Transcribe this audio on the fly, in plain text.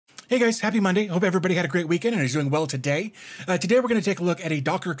Hey guys, happy Monday. Hope everybody had a great weekend and is doing well today. Today we're going to take a look at a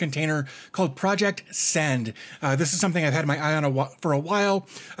Docker container called ProjectSend. This is something I've had my eye on for a while,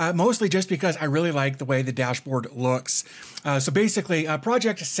 mostly just because I really like the way the dashboard looks. So basically,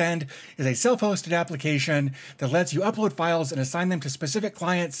 ProjectSend is a self-hosted application that lets you upload files and assign them to specific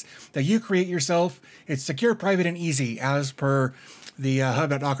clients that you create yourself. It's secure, private, and easy as per the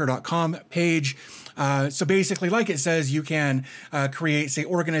hub.docker.com page. So basically, like it says, you can create, say,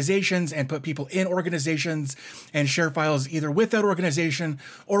 organizations and put people in organizations and share files either with that organization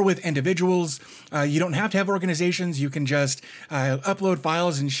or with individuals. You don't have to have organizations. You can just upload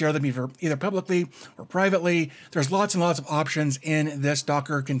files and share them either publicly or privately. There's lots and lots of options in this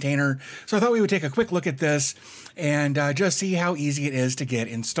Docker container. So I thought we would take a quick look at this and just see how easy it is to get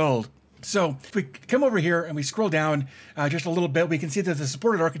installed. So if we come over here and we scroll down just a little bit, we can see that the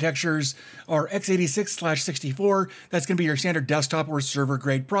supported architectures are x86/64. That's going to be your standard desktop or server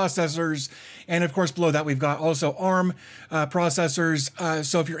grade processors. And of course, below that, we've got also ARM processors.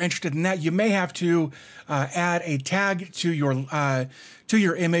 So if you're interested in that, you may have to add a tag to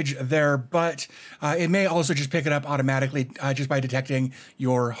your image there, but it may also just pick it up automatically just by detecting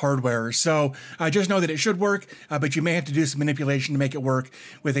your hardware. So just know that it should work, but you may have to do some manipulation to make it work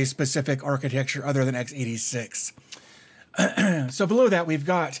with a specific architecture other than x86. So below that, we've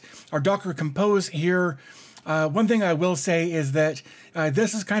got our Docker Compose here. One thing I will say is that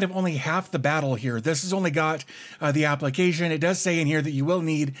this is kind of only half the battle here. This has only got the application. It does say in here that you will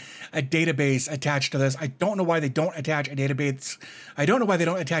need a database attached to this. I don't know why they don't attach a database. I don't know why they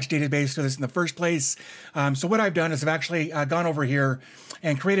don't attach database to this in the first place. So what I've done is I've actually gone over here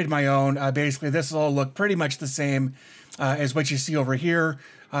and created my own. Basically, this will all look pretty much the same as what you see over here.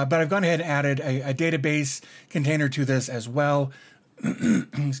 But I've gone ahead and added a database container to this as well.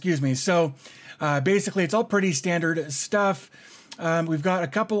 Excuse me. So basically, it's all pretty standard stuff. We've got a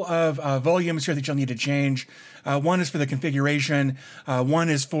couple of volumes here that you'll need to change. One is for the configuration. One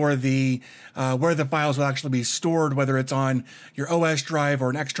is for the where the files will actually be stored, whether it's on your OS drive or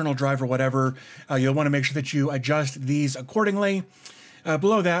an external drive or whatever. You'll want to make sure that you adjust these accordingly.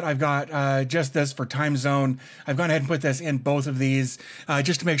 Below that, I've got just this for time zone. I've gone ahead and put this in both of these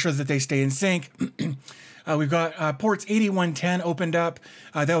just to make sure that they stay in sync. We've got ports 8110 opened up.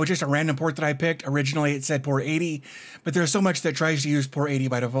 That was just a random port that I picked. Originally, it said port 80, but there's so much that tries to use port 80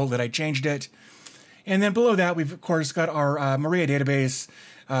 by default that I changed it. And then below that, we've, of course, got our Maria database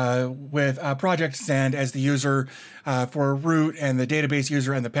with ProjectSend as the user for root and the database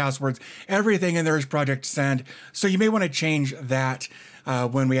user and the passwords. Everything in there is ProjectSend, so you may want to change that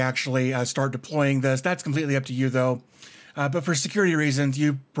when we actually start deploying this. That's completely up to you, though. But for security reasons,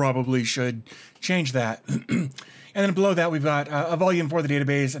 you probably should change that. And then below that, we've got a volume for the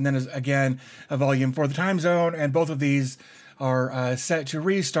database, and then again, a volume for the time zone. And both of these are set to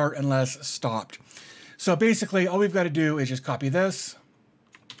restart unless stopped. So basically, all we've got to do is just copy this,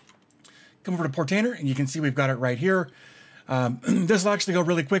 come over to Portainer, and you can see we've got it right here. This will actually go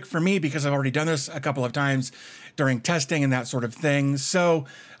really quick for me because I've already done this a couple of times during testing and that sort of thing. So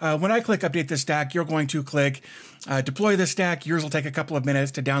when I click Update the Stack, you're going to click Deploy the Stack. Yours will take a couple of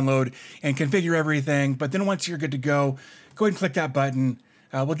minutes to download and configure everything. But then once you're good to go ahead and click that button.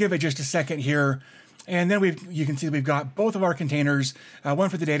 We'll give it just a second here. And then you can see we've got both of our containers, one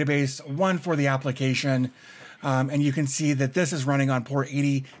for the database, one for the application. And you can see that this is running on port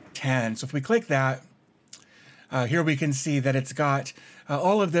 8010. So if we click that, here we can see that it's got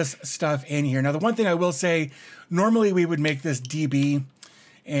all of this stuff in here. Now, the one thing I will say, normally we would make this DB,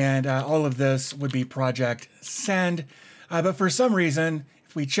 and all of this would be ProjectSend. But for some reason,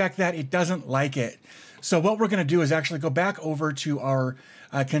 if we check that, it doesn't like it. So what we're going to do is actually go back over to our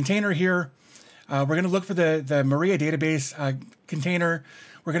container here. We're going to look for the Maria database container.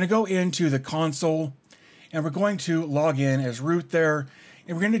 We're going to go into the console, and we're going to log in as root there.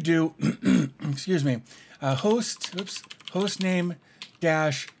 And we're going to do, excuse me, hostname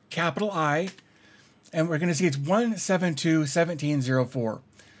dash capital I, and we're going to see it's 172.17.04.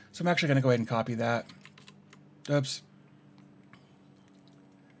 So I'm actually going to go ahead and copy that. Oops.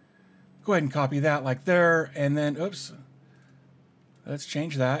 Go ahead and copy that like there, and then, oops. Let's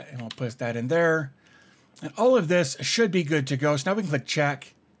change that, and we'll put that in there. And all of this should be good to go. So now we can click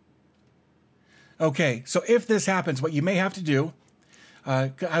check. Okay, so if this happens, what you may have to do,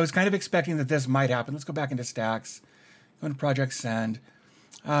 I was kind of expecting that this might happen. Let's go back into stacks, go into ProjectSend.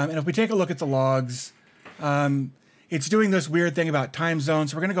 And if we take a look at the logs, it's doing this weird thing about time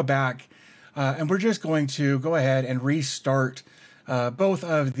zones. So we're going to go back, and we're just going to go ahead and restart both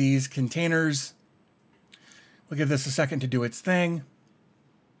of these containers. We'll give this a second to do its thing.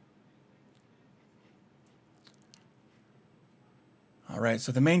 All right,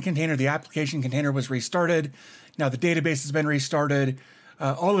 so the main container, the application container was restarted. Now the database has been restarted.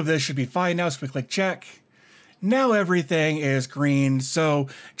 All of this should be fine now, so we click check. Now everything is green, so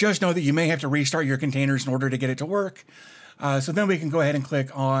just know that you may have to restart your containers in order to get it to work. So then we can go ahead and click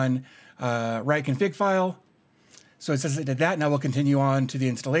on Write Config File. So it says it did that. Now we'll continue on to the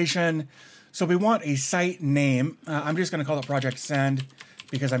installation. So we want a site name. I'm just going to call it ProjectSend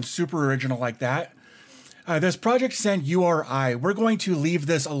because I'm super original like that. This ProjectSend URI, we're going to leave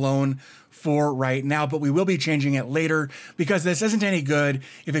this alone for right now, but we will be changing it later because this isn't any good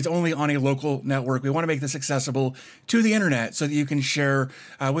if it's only on a local network. We want to make this accessible to the internet so that you can share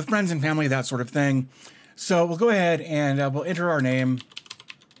with friends and family, that sort of thing. So we'll go ahead and we'll enter our name,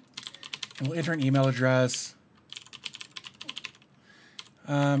 and we'll enter an email address.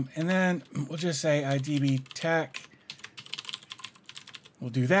 And then we'll just say DB Tech. We'll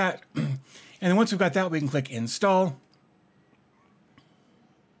do that. And then once we've got that, we can click Install.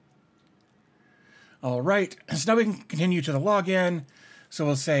 All right, so now we can continue to the login. So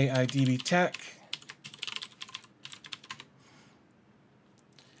we'll say DB Tech.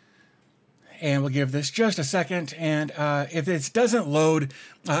 And we'll give this just a second. And if it doesn't load,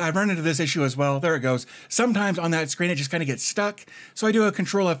 I've run into this issue as well. There it goes. Sometimes on that screen, it just kind of gets stuck. So I do a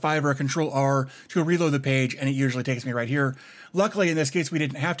Control F5 or a Control R to reload the page, and it usually takes me right here. Luckily, in this case, we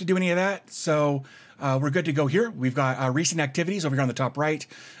didn't have to do any of that. So we're good to go here. We've got recent activities over here on the top right,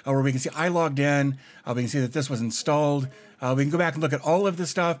 where we can see I logged in. We can see that this was installed. We can go back and look at all of this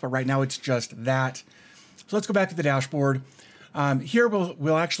stuff, but right now it's just that. So let's go back to the dashboard. Here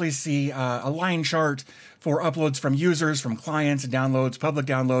we'll actually see a line chart for uploads from users, from clients, downloads, public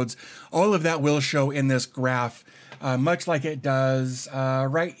downloads. All of that will show in this graph, much like it does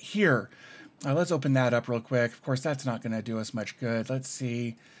right here. Let's open that up real quick. Of course, that's not going to do us much good. Let's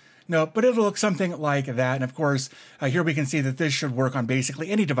see. No, but it'll look something like that. And of course, here we can see that this should work on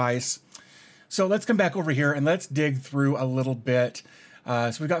basically any device. So let's come back over here and let's dig through a little bit.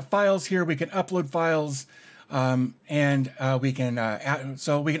 So we've got files here. We can upload files. We can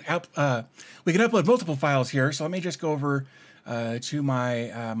upload multiple files here. So let me just go over to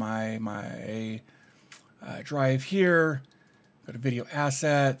my drive here. Go to Video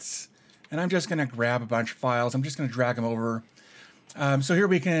Assets, and I'm just going to grab a bunch of files. I'm just going to drag them over. So here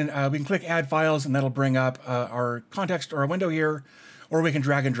we can click Add Files, and that'll bring up our context or our window here, or we can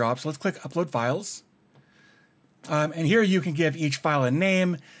drag and drop. So let's click Upload Files, and here you can give each file a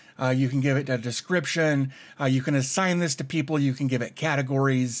name. You can give it a description. You can assign this to people. You can give it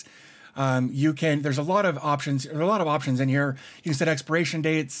categories. There's a lot of options. There are a lot of options in here. You can set expiration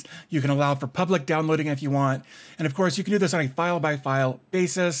dates. You can allow for public downloading if you want. And of course, you can do this on a file by file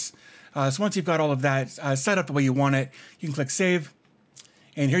basis. So once you've got all of that set up the way you want it, you can click Save.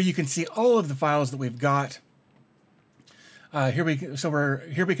 And here you can see all of the files that we've got. Here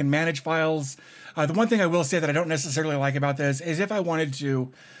we can manage files. The one thing I will say that I don't necessarily like about this is if I wanted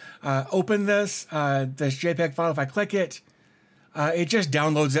to open this JPEG file, if I click it, it just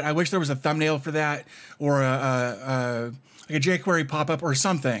downloads it. I wish there was a thumbnail for that, or like a jQuery pop-up or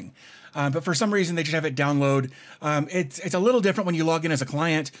something. But for some reason, they just have it download. It's a little different when you log in as a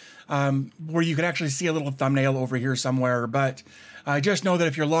client, where you can actually see a little thumbnail over here somewhere. But just know that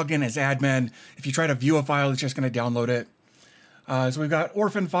if you're logged in as admin, if you try to view a file, it's just going to download it. So we've got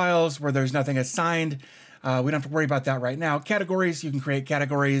orphan files where there's nothing assigned. We don't have to worry about that right now. Categories, you can create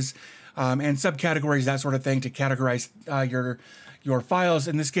categories and subcategories, that sort of thing, to categorize your files.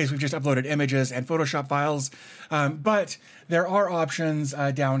 In this case, we've just uploaded images and Photoshop files. But there are options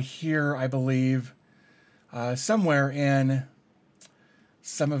down here, I believe, somewhere in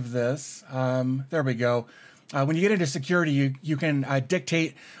some of this. There we go. When you get into security, you can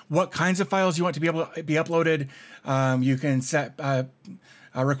dictate what kinds of files you want to be able to be uploaded. You can set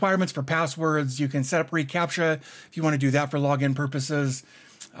requirements for passwords. You can set up reCAPTCHA if you want to do that for login purposes.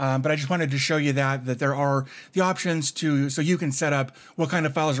 But I just wanted to show you that there are the options so you can set up what kind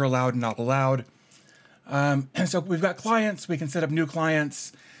of files are allowed and not allowed. And so we've got clients. We can set up new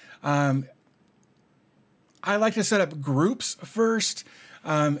clients. I like to set up groups first.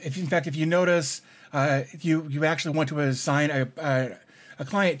 If you notice, if you actually want to assign a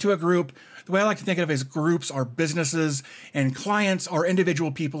client to a group, the way I like to think of it is groups are businesses and clients are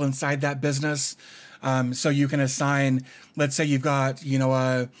individual people inside that business. So you can assign, let's say you've got,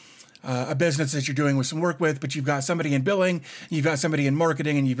 a business that you're doing with some work with, but you've got somebody in billing, you've got somebody in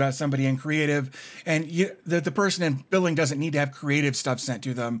marketing, and you've got somebody in creative, and the person in billing doesn't need to have creative stuff sent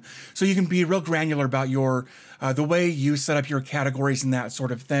to them. So you can be real granular about the way you set up your categories and that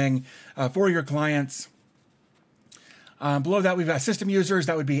sort of thing for your clients. Below that, we've got system users.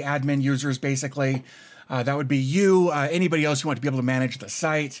 That would be admin users, basically. That would be you, anybody else you want to be able to manage the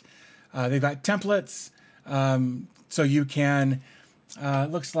site. They've got templates, so you can,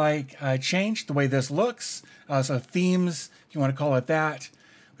 looks like, change the way this looks. So themes, if you want to call it that.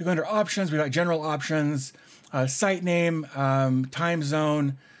 We go under options, we've got general options, site name, time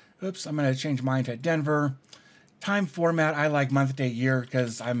zone. Oops, I'm going to change mine to Denver. Time format, I like month, date, year,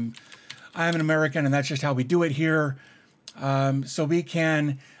 because I'm an American and that's just how we do it here. So we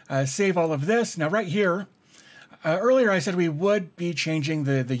can save all of this. Now right here, earlier I said we would be changing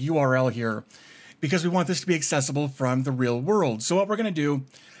the URL here because we want this to be accessible from the real world. So what we're going to do,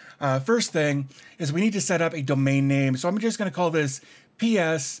 first thing, is we need to set up a domain name. So I'm just going to call this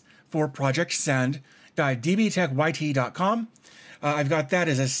PS for ProjectSend.dbtechyt.com. I've got that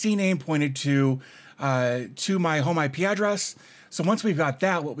as a CNAME pointed to my home IP address. So once we've got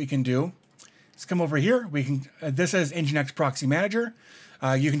that, what we can do is come over here. We can, this is Nginx Proxy Manager.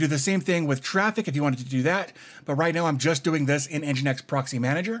 You can do the same thing with traffic if you wanted to do that. But right now I'm just doing this in Nginx Proxy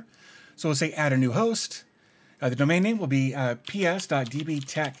Manager. So we'll say add a new host. The domain name will be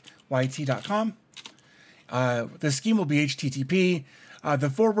ps.dbtechyt.com. The scheme will be HTTP.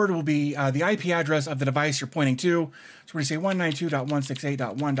 The forward will be the IP address of the device you're pointing to. So we're going to say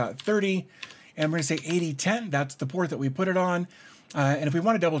 192.168.1.30. And we're going to say 8010. That's the port that we put it on. And if we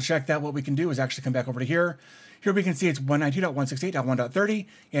want to double check that, what we can do is actually come back over to here. Here we can see it's 192.168.1.30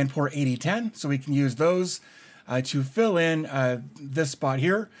 and port 8010. So we can use those to fill in this spot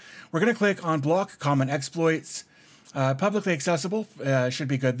here. We're going to click on block common exploits. Publicly accessible should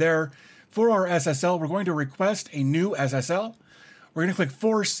be good there. For our SSL, we're going to request a new SSL. We're going to click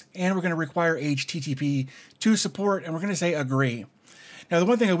force, and we're going to require HTTP to support, and we're going to say agree. Now, the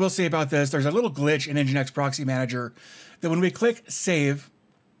one thing I will say about this, there's a little glitch in Nginx Proxy Manager that when we click save,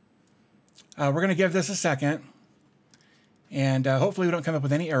 we're going to give this a second, and hopefully we don't come up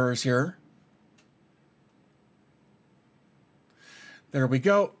with any errors here. There we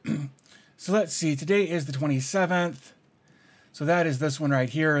go. So let's see, today is the 27th. So that is this one right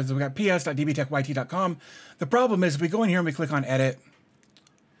here. So we got ps.dbtechyt.com. The problem is if we go in here and we click on edit,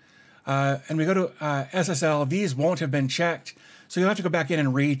 and we go to SSL, these won't have been checked. So you'll have to go back in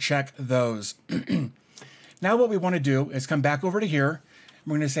and recheck those. Now what we want to do is come back over to here.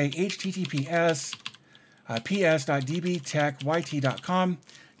 We're going to say https ps.dbtechyt.com,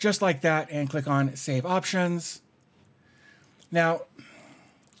 just like that, and click on Save Options. Now,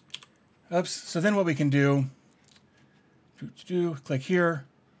 oops, so then what we can do, click here.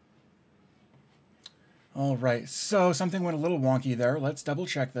 All right, so something went a little wonky there. Let's double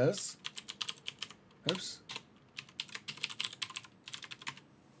check this. Oops.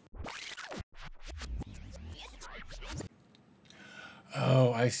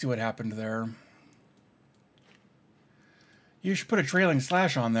 Oh, I see what happened there. You should put a trailing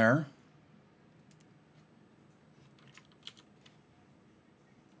slash on there.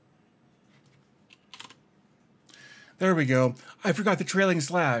 There we go. I forgot the trailing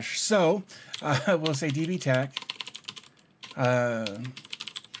slash. So we'll say dbtech.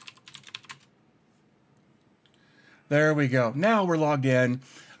 There we go. Now we're logged in.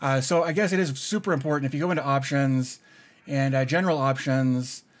 So I guess it is super important if you go into options and general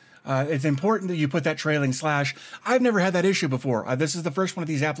options, it's important that you put that trailing slash. I've never had that issue before. This is the first one of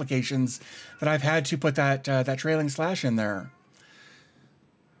these applications that I've had to put that, that trailing slash in there.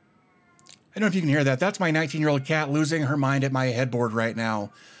 I don't know if you can hear that. That's my 19-year-old cat losing her mind at my headboard right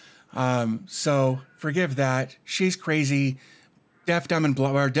now. So forgive that. She's crazy, deaf, dumb, and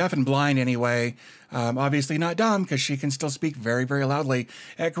or deaf and blind anyway. Obviously not dumb because she can still speak very, very loudly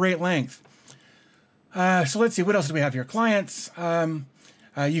at great length. So let's see, what else do we have here? Clients.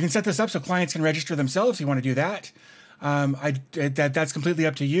 You can set this up so clients can register themselves if you want to do that. That's completely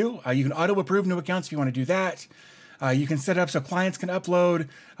up to you. You can auto-approve new accounts if you want to do that. You can set it up so clients can upload,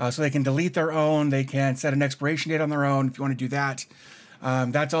 so they can delete their own. They can set an expiration date on their own if you want to do that.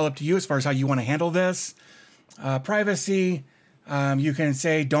 That's all up to you as far as how you want to handle this. Privacy, you can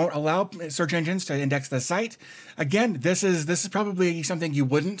say don't allow search engines to index the site. Again, this is probably something you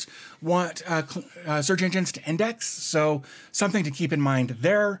wouldn't want search engines to index, so something to keep in mind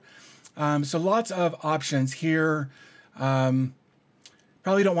there. So lots of options here.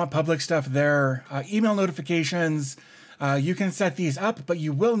 Probably don't want public stuff there. Email notifications, you can set these up, but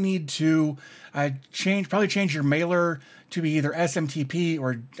you will need to probably change your mailer to be either SMTP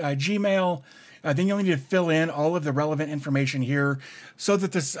or Gmail. Then you'll need to fill in all of the relevant information here so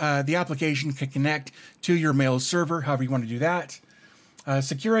that this the application can connect to your mail server, however you want to do that.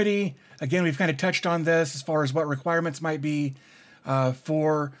 Security, again, we've kind of touched on this as far as what requirements might be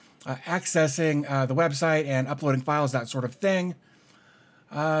for accessing the website and uploading files, that sort of thing.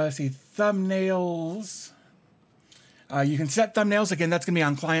 Let's see, thumbnails. You can set thumbnails. Again, that's going to be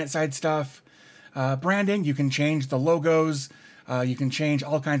on client-side stuff. Branding, you can change the logos. You can change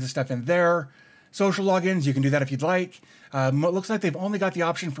all kinds of stuff in there. Social logins, you can do that if you'd like. It looks like they've only got the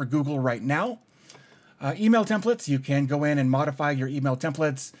option for Google right now. Email templates, you can go in and modify your email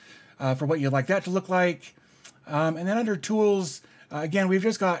templates for what you'd like that to look like. And then under tools, again, we've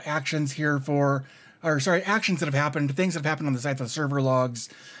just got actions here for, actions that have happened, things that have happened on the site, the server logs,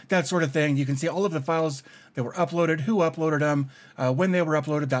 that sort of thing. You can see all of the files that were uploaded, who uploaded them, when they were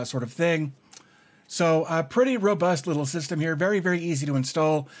uploaded, that sort of thing. So a pretty robust little system here, very, very easy to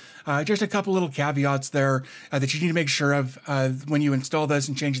install. Just a couple little caveats there that you need to make sure of when you install this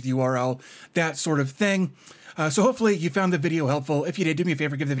and change the URL, that sort of thing. So hopefully you found the video helpful. If you did, do me a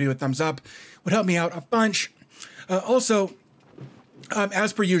favor, give the video a thumbs up. It would help me out a bunch. Also,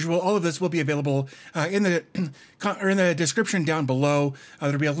 as per usual, all of this will be available in the description down below.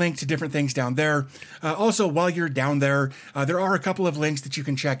 There'll be a link to different things down there. Also, while you're down there, there are a couple of links that you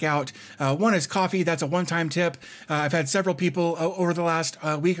can check out. One is coffee. That's a one-time tip. I've had several people over the last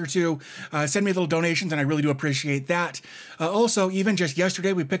week or two send me little donations, and I really do appreciate that. Also, even just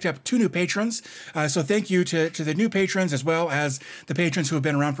yesterday, we picked up 2 new patrons. So thank you to the new patrons as well as the patrons who have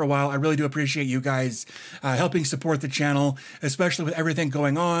been around for a while. I really do appreciate you guys helping support the channel, especially with everything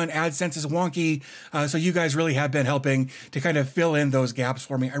going on. AdSense is wonky, so you guys really have been helping to kind of fill in those gaps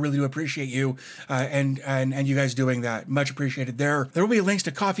for me. I really do appreciate you and you guys doing that. Much appreciated there. There will be links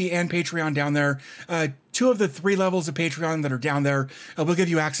to Coffee and Patreon down there. 2 of the 3 levels of Patreon that are down there will give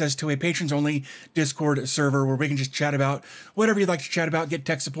you access to a patrons-only Discord server where we can just chat about whatever you'd like to chat about, get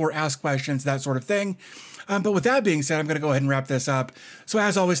tech support, ask questions, that sort of thing. But with that being said, I'm going to go ahead and wrap this up. So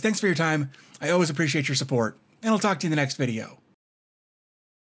as always, thanks for your time. I always appreciate your support, and I'll talk to you in the next video.